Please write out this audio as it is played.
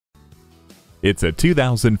It's a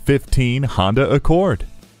 2015 Honda Accord.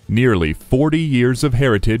 Nearly 40 years of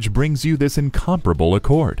heritage brings you this incomparable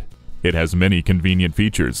Accord. It has many convenient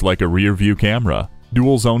features like a rear-view camera,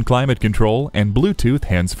 dual-zone climate control, and Bluetooth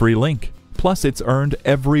hands-free link. Plus, it's earned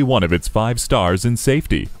every one of its 5 stars in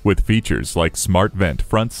safety with features like smart vent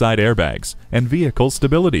front side airbags and vehicle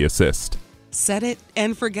stability assist. Set it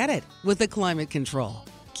and forget it with the climate control.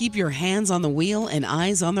 Keep your hands on the wheel and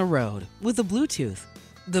eyes on the road with the Bluetooth.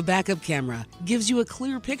 The backup camera gives you a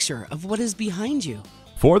clear picture of what is behind you.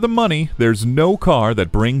 For the money, there's no car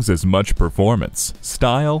that brings as much performance,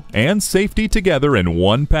 style, and safety together in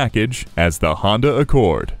one package as the Honda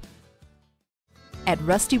Accord. At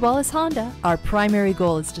Rusty Wallis Honda, our primary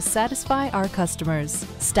goal is to satisfy our customers.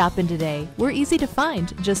 Stop in today. We're easy to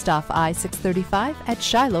find just off I-635 at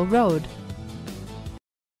Shiloh Road.